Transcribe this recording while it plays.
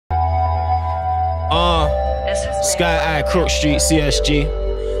Skyy-i, Crook Street, CSG.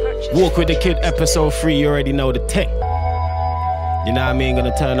 Walk with the Kid, episode 3, you already know the tick. You know what I mean?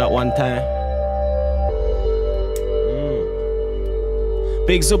 Gonna turn up one time.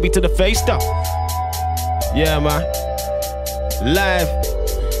 Big Zuby to the face though. Yeah, man. Live.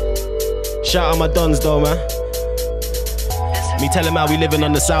 Shout out my dons though, man. Me tell him how we living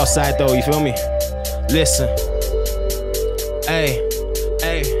on the south side though, you feel me? Listen. Hey,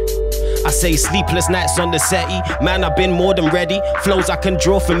 hey. I say sleepless nights on the settee. Man, I've been more than ready. Flows I can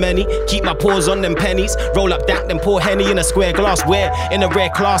draw for many. Keep my paws on them pennies. Roll up that, then pour Henny in a square glass. Where? In a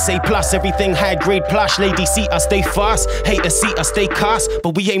rare class, A+. Everything high grade plush. Lady seat, I stay fast. Hate the seat, I stay cast.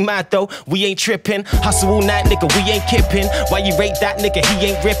 But we ain't mad though, we ain't tripping. Hustle all night, nigga, we ain't kipping. Why you rate that nigga, he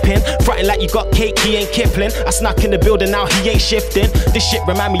ain't ripping. Frontin' like you got cake, he ain't Kipling. I snuck in the building, now he ain't shifting. This shit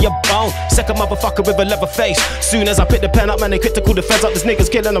remind me of Bone. Second motherfucker with a leather face. Soon as I pick the pen up, man, they quick to call the feds up. This nigga's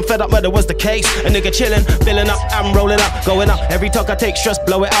killing, I'm fed up, murder was the case. A nigga chillin', filling up, I'm rolling up, going up. Every talk I take, stress,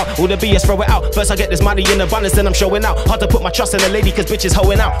 blow it out. All the BS, throw it out. First I get this money in abundance, then I'm showing out. Hard to put my trust in a lady, cause bitches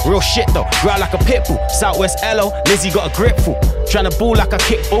hoeing out. Real shit though, growl like a pit bull. Southwest LO, Lizzie got a grip full. Tryna ball like a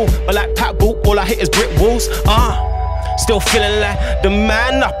kick ball, but like Pat Bull, all I hit is brick walls. Still feeling like the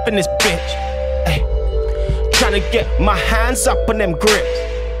man up in this bitch. Ay. Tryna get my hands up on them grips.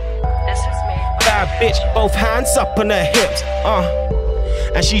 Bad bitch, both hands up on her hips.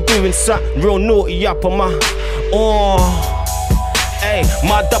 And she doing something real naughty up on my Hey,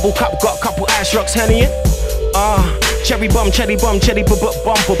 my double cup got a couple ash rocks Henny in. Cherry bum,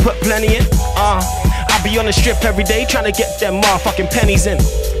 will put plenty in. I be on the strip every day trying to get them motherfucking pennies in.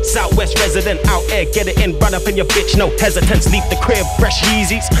 Southwest resident out there, get it in, run up in your bitch, no hesitance, leave the crib, fresh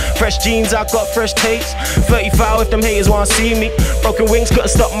Yeezys, fresh jeans, I got fresh taste. 35 if them haters wanna see me. Broken wings couldn't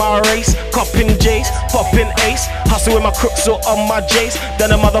stop my race. Copping J's, popping ace, hustle with my crooks or on my J's.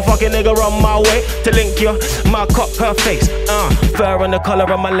 Then a motherfucking nigga on my way to link you, my cock her face. Fur on the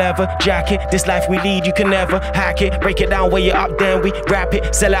collar of my leather jacket. This life we lead, you can never hack it. Break it down, weigh it up, then we wrap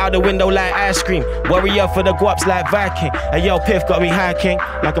it. Sell it out the window like ice cream. Warrior for the guaps like Viking. And yo, Piff got me hacking.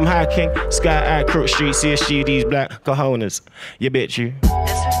 Like I'm hacking, Skyy-i, Crook Street, CSG, these black cojones. You bitch, you.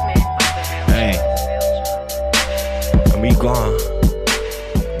 Hey. And we gone.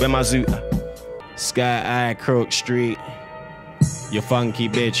 Where my zoo? Skyy-i, Crook Street. You funky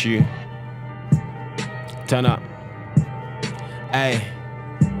bitch, you. Turn up. Hey.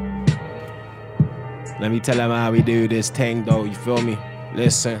 Let me tell them how we do this thing though, you feel me?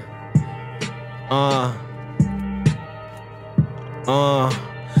 Listen.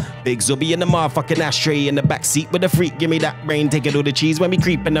 Big Zuby in the motherfucking ashtray in the backseat with a freak. Give me that brain, take it all the cheese when we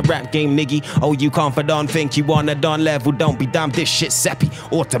creep in the rap game, nigga. Oh, you confidant, think you on a don level. Don't be dumb, this shit sappy.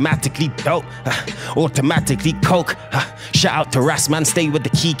 Automatically dope, automatically coke. Shout out to Rassman, stay with the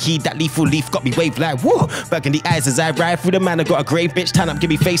key. That lethal leaf got me wave like woo. Burgundy eyes as I ride through the man. I got a grey bitch, turn up,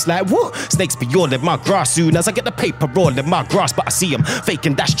 give me face like woo. Snakes be all in my grass soon as I get the paper roll in my grass. But I see them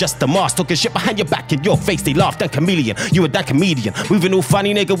faking, that's just the mask. Talking shit behind your back in your face. They laugh, that chameleon. You a that comedian. Moving all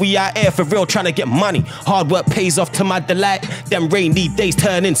funny, nigga. We out here for real trying to get money. Hard work pays off to my delight. Them rainy days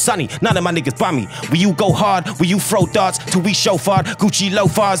turning sunny. None of my niggas bummy. Will you go hard? Will you throw darts till we show far? Gucci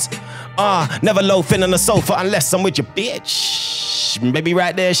loafers. Never loafing on the sofa unless I'm with your bitch. Baby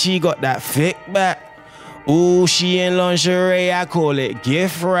right there, she got that thick back. Ooh, she in lingerie, I call it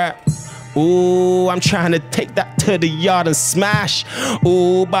gift wrap. Ooh, I'm trying to take that to the yard and smash.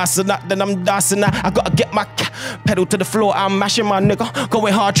 Ooh, bossing up, then I'm dossing out. I gotta get my pedal to the floor, I'm mashing my nigga.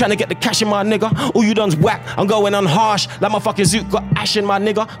 Going hard, trying to get the cash in my nigga. All you done's whack, I'm going on harsh. Like my fucking Zoot got ash in my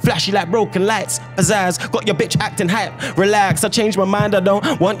nigga. Flashy like broken lights, pizzazz. Got your bitch acting hype. Relax, I changed my mind, I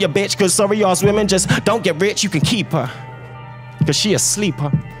don't want your bitch. Cause sorry ass women just don't get rich, you can keep her. Cause she a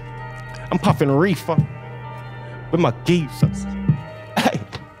sleeper. I'm puffing reefer with my geezers.